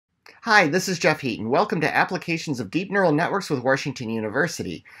Hi, this is Jeff Heaton. Welcome to Applications of Deep Neural Networks with Washington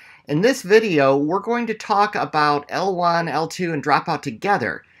University. In this video, we're going to talk about L1, L2, and dropout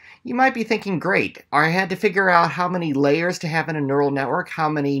together. You might be thinking, great, I had to figure out how many layers to have in a neural network, how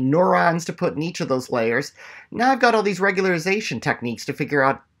many neurons to put in each of those layers. Now I've got all these regularization techniques to figure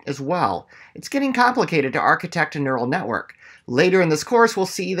out as well. It's getting complicated to architect a neural network. Later in this course, we'll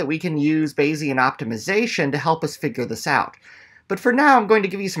see that we can use Bayesian optimization to help us figure this out. But for now, I'm going to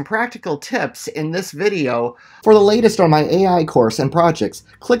give you some practical tips in this video. For the latest on my AI course and projects,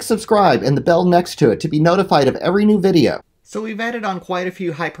 click subscribe and the bell next to it to be notified of every new video. So we've added on quite a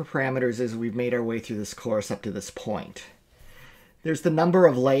few hyperparameters as we've made our way through this course up to this point. There's the number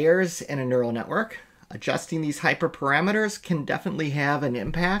of layers in a neural network. Adjusting these hyperparameters can definitely have an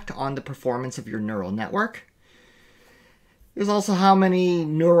impact on the performance of your neural network. There's also how many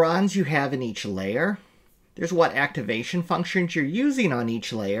neurons you have in each layer. There's what activation functions you're using on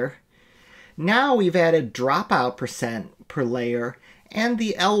each layer. Now we've added dropout percent per layer and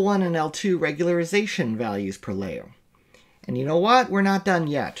the L1 and L2 regularization values per layer. And you know what? We're not done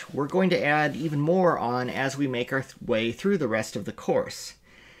yet. We're going to add even more on as we make our way through the rest of the course.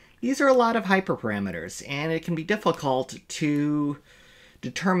 These are a lot of hyperparameters, and it can be difficult to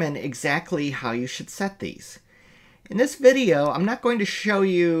determine exactly how you should set these. In this video, I'm not going to show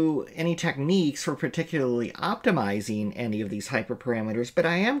you any techniques for particularly optimizing any of these hyperparameters, but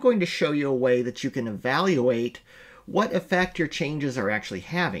I am going to show you a way that you can evaluate what effect your changes are actually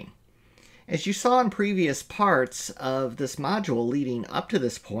having. As you saw in previous parts of this module leading up to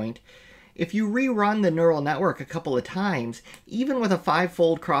this point, if you rerun the neural network a couple of times, even with a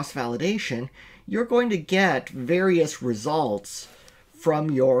 5-fold cross-validation, you're going to get various results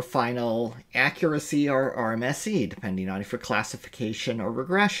from your final accuracy or RMSE, depending on if you're classification or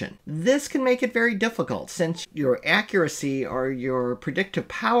regression. This can make it very difficult since your accuracy or your predictive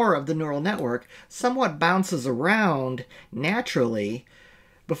power of the neural network somewhat bounces around naturally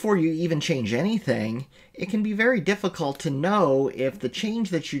before you even change anything. It can be very difficult to know if the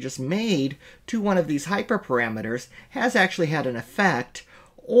change that you just made to one of these hyperparameters has actually had an effect,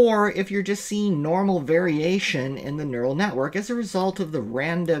 or if you're just seeing normal variation in the neural network as a result of the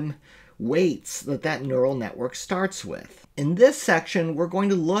random weights that that neural network starts with. In this section, we're going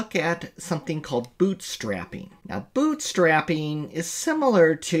to look at something called bootstrapping. Now, bootstrapping is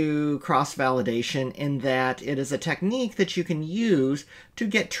similar to cross-validation in that it is a technique that you can use to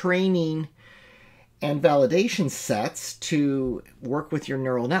get training and validation sets to work with your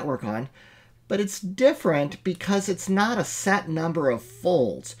neural network on. But it's different because it's not a set number of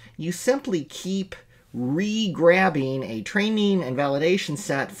folds. You simply keep re-grabbing a training and validation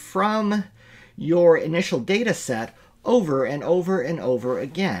set from your initial data set over and over and over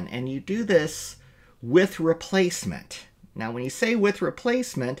again. And you do this with replacement. Now, when you say with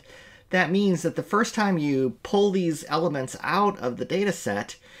replacement, that means that the first time you pull these elements out of the data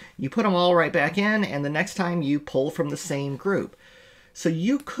set, you put them all right back in, and the next time you pull from the same group. So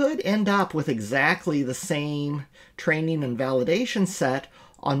you could end up with exactly the same training and validation set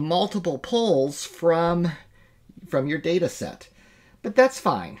on multiple pulls from your data set. But that's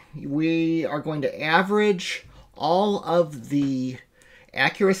fine. We are going to average all of the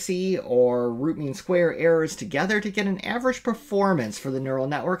accuracy or root mean square errors together to get an average performance for the neural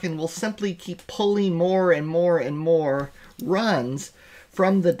network, and we'll simply keep pulling more and more and more runs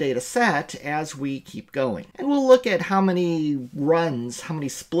from the data set as we keep going. And we'll look at how many runs, how many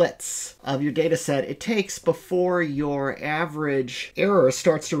splits of your data set it takes before your average error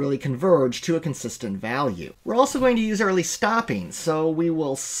starts to really converge to a consistent value. We're also going to use early stopping, so we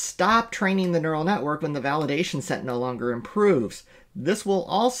will stop training the neural network when the validation set no longer improves. This will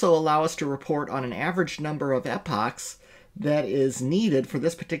also allow us to report on an average number of epochs that is needed for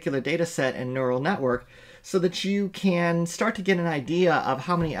this particular data set and neural network, so that you can start to get an idea of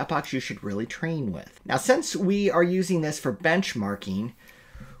how many epochs you should really train with. Now, since we are using this for benchmarking,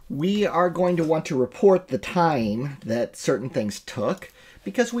 we are going to want to report the time that certain things took,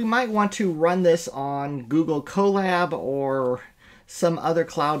 because we might want to run this on Google Colab or some other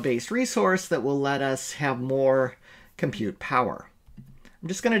cloud-based resource that will let us have more compute power. I'm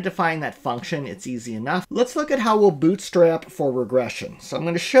just going to define that function. It's easy enough. Let's look at how we'll bootstrap for regression. So I'm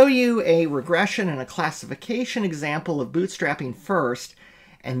going to show you a regression and a classification example of bootstrapping first,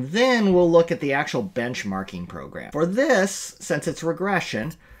 and then we'll look at the actual benchmarking program. For this, since it's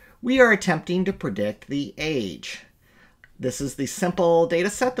regression, we are attempting to predict the age. This is the simple data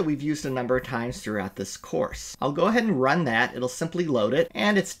set that we've used a number of times throughout this course. I'll go ahead and run that. It'll simply load it,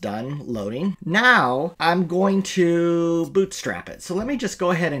 and it's done loading. Now I'm going to bootstrap it. So let me just go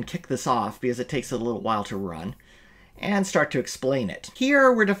ahead and kick this off because it takes a little while to run. and start to explain it.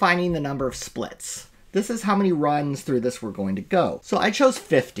 Here we're defining the number of splits. This is how many runs through this we're going to go. So I chose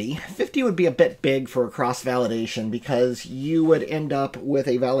 50. 50 would be a bit big for a cross-validation because you would end up with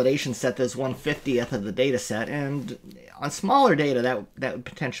a validation set that's 1/50th of the data set, and on smaller data that would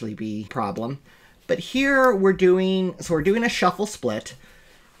potentially be a problem. But here we're doing a shuffle split.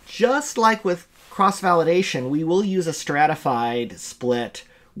 Just like with cross-validation, we will use a stratified split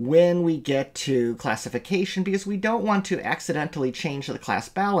when we get to classification, because we don't want to accidentally change the class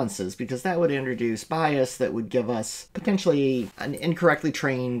balances, because that would introduce bias that would give us potentially an incorrectly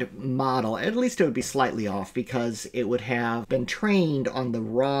trained model. At least it would be slightly off because it would have been trained on the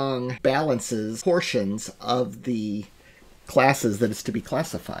wrong balances, portions of the classes that is to be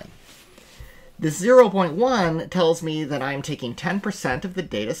classified. This 0.1 tells me that I'm taking 10% of the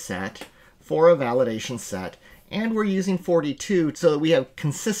data set for a validation set, and we're using 42 so that we have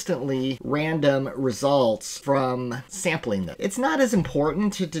consistently random results from sampling them. It's not as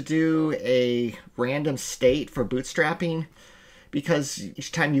important to do a random state for bootstrapping, because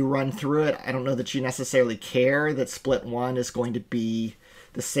each time you run through it, I don't know that you necessarily care that split 1 is going to be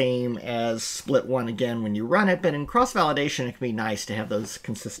the same as split 1 again when you run it, but in cross-validation it can be nice to have those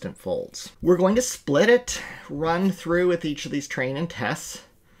consistent folds. We're going to split it, run through with each of these train and tests,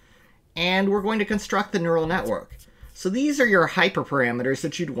 and we're going to construct the neural network. So these are your hyperparameters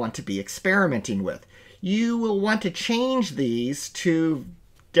that you'd want to be experimenting with. You will want to change these to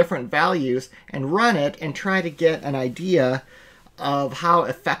different values and run it and try to get an idea of how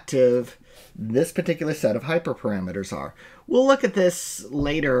effective this particular set of hyperparameters are. We'll look at this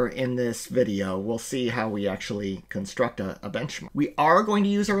later in this video. We'll see how we actually construct a benchmark. We are going to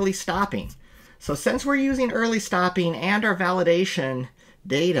use early stopping. So since we're using early stopping and our validation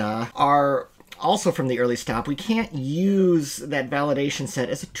data are also from the early stop, we can't use that validation set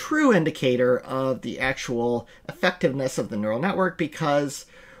as a true indicator of the actual effectiveness of the neural network, because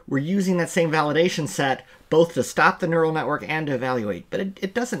we're using that same validation set both to stop the neural network and to evaluate. But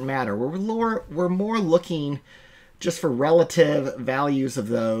it doesn't matter. We're more looking just for relative values of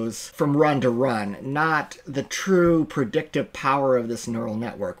those from run to run, not the true predictive power of this neural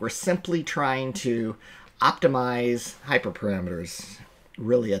network. We're simply trying to optimize hyperparameters,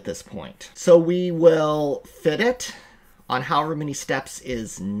 really, at this point. So we will fit it on however many steps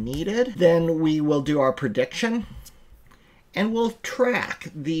is needed. Then we will do our prediction, and we'll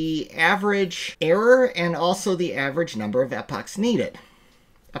track the average error and also the average number of epochs needed.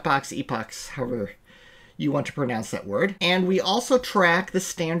 Epochs, however you want to pronounce that word. And we also track the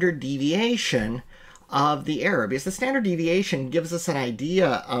standard deviation of the error, because the standard deviation gives us an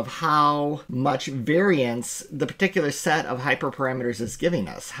idea of how much variance the particular set of hyperparameters is giving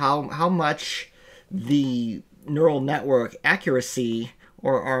us, how much the neural network accuracy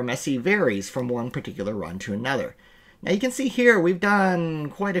or RMSE varies from one particular run to another. Now you can see here we've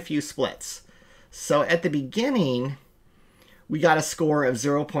done quite a few splits. So at the beginning, we got a score of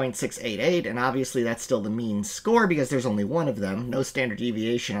 0.688, and obviously that's still the mean score because there's only one of them. No standard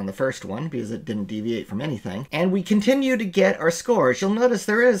deviation on the first one because it didn't deviate from anything. And we continue to get our scores. You'll notice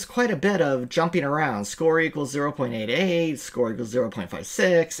there is quite a bit of jumping around. Score equals 0.88, score equals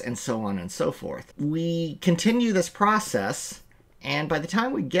 0.56, and so on and so forth. We continue this process, and by the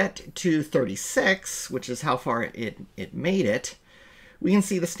time we get to 36, which is how far it made it, we can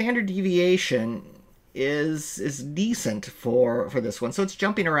see the standard deviation is decent for this one. So it's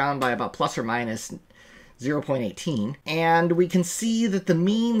jumping around by about plus or minus 0.18. And we can see that the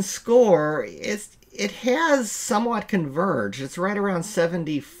mean score it has somewhat converged. It's right around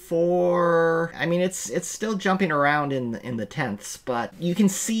 74. I mean, it's still jumping around in the tenths, but you can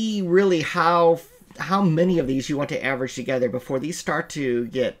see really how many of these you want to average together before these start to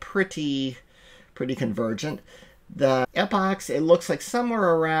get pretty convergent. The epochs, it looks like somewhere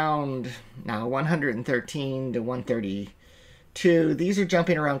around now 113 to 132. These are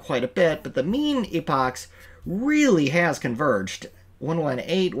jumping around quite a bit, but the mean epochs really has converged.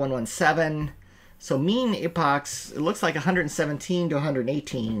 118, 117. So mean epochs, it looks like 117 to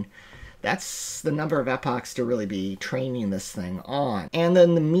 118. That's the number of epochs to really be training this thing on. And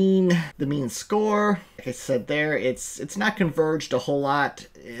then the mean score, like I said there, it's not converged a whole lot.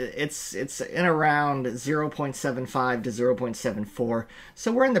 It's in around 0.75 to 0.74.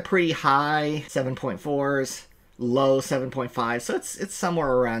 So we're in the pretty high 7.4s, low 7.5. So it's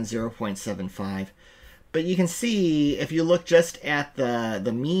somewhere around 0.75. But you can see if you look just at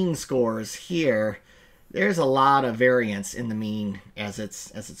the mean scores here, there's a lot of variance in the mean as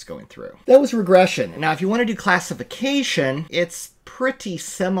it's going through. That was regression. Now, if you want to do classification, it's pretty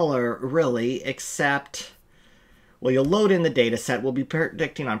similar, really, except, well, you'll load in the data set. We'll be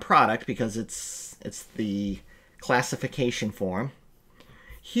predicting on product because it's the classification form.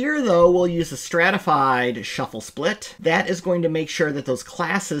 Here, though, we'll use a stratified shuffle split. That is going to make sure that those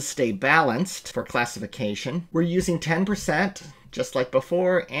classes stay balanced for classification. We're using 10%, just like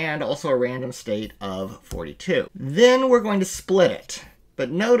before, and also a random state of 42. Then we're going to split it. But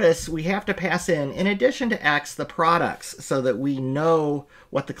notice we have to pass in addition to x, the products, so that we know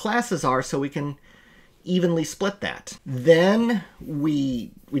what the classes are, so we can evenly split that. Then we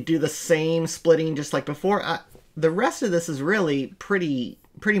do the same splitting just like before. The rest of this is really pretty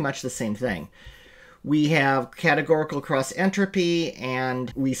much the same thing. We have categorical cross entropy,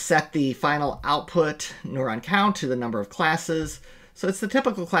 and we set the final output neuron count to the number of classes. So it's the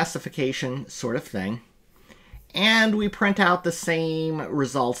typical classification sort of thing. And we print out the same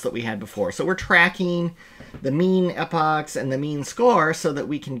results that we had before. So we're tracking the mean epochs and the mean score so that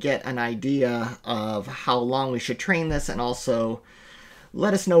we can get an idea of how long we should train this, and also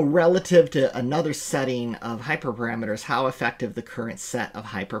let us know relative to another setting of hyperparameters how effective the current set of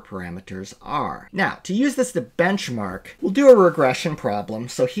hyperparameters are. Now, to use this to benchmark, we'll do a regression problem.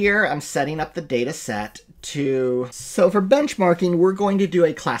 So here I'm setting up the data set so for benchmarking, we're going to do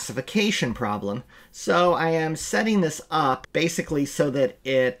a classification problem. So I am setting this up basically so that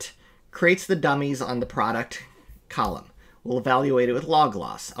it creates the dummies on the product column. We'll evaluate it with log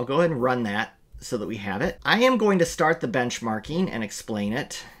loss. I'll go ahead and run that so that we have it. I am going to start the benchmarking and explain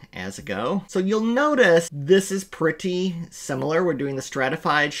it as I go. So you'll notice this is pretty similar. We're doing the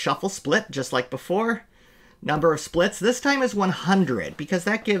stratified shuffle split just like before. Number of splits this time is 100 because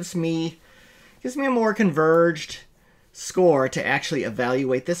that gives me a more converged score to actually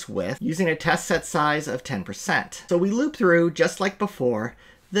evaluate this with, using a test set size of 10%. So we loop through just like before.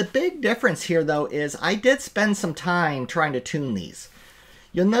 The big difference here, though, is I did spend some time trying to tune these.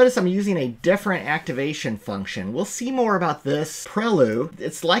 You'll notice I'm using a different activation function. We'll see more about this prelude.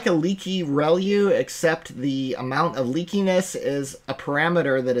 It's like a leaky ReLU, except the amount of leakiness is a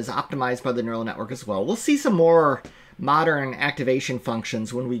parameter that is optimized by the neural network as well. We'll see some more modern activation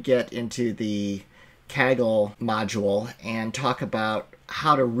functions when we get into the Kaggle module and talk about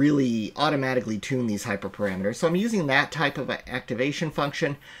how to really automatically tune these hyperparameters. So I'm using that type of activation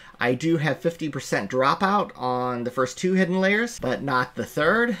function. I do have 50% dropout on the first two hidden layers, but not the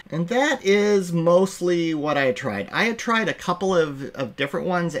third. And that is mostly what I had tried. I had tried a couple of different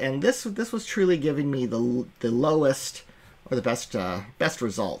ones, and this was truly giving me the lowest or the best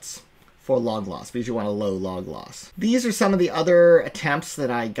results for log loss, because you want a low log loss. These are some of the other attempts that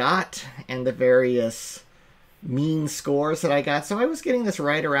I got and the various mean scores that I got. So I was getting this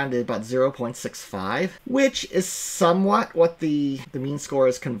right around about 0.65, which is somewhat what the mean score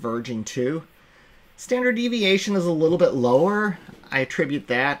is converging to. Standard deviation is a little bit lower. I attribute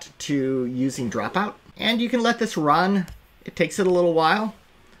that to using dropout. And you can let this run. It takes it a little while.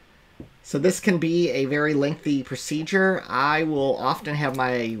 So this can be a very lengthy procedure. I will often have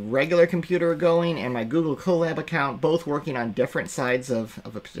my regular computer going and my Google Colab account both working on different sides of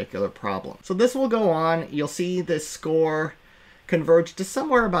a particular problem. So this will go on. You'll see this score converge to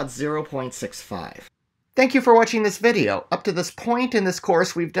somewhere about 0.65. Thank you for watching this video. Up to this point in this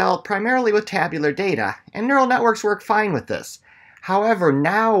course, we've dealt primarily with tabular data, and neural networks work fine with this. However,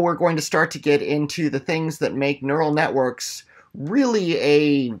 now we're going to start to get into the things that make neural networks really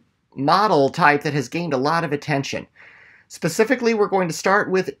a model type that has gained a lot of attention. Specifically, we're going to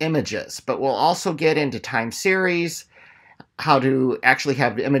start with images, but we'll also get into time series, how to actually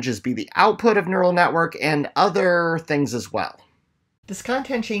have images be the output of neural network, and other things as well. This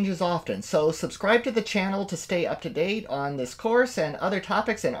content changes often, so subscribe to the channel to stay up to date on this course and other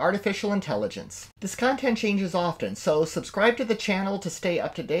topics in artificial intelligence. This content changes often, so subscribe to the channel to stay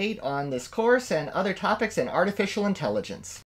up to date on this course and other topics in artificial intelligence.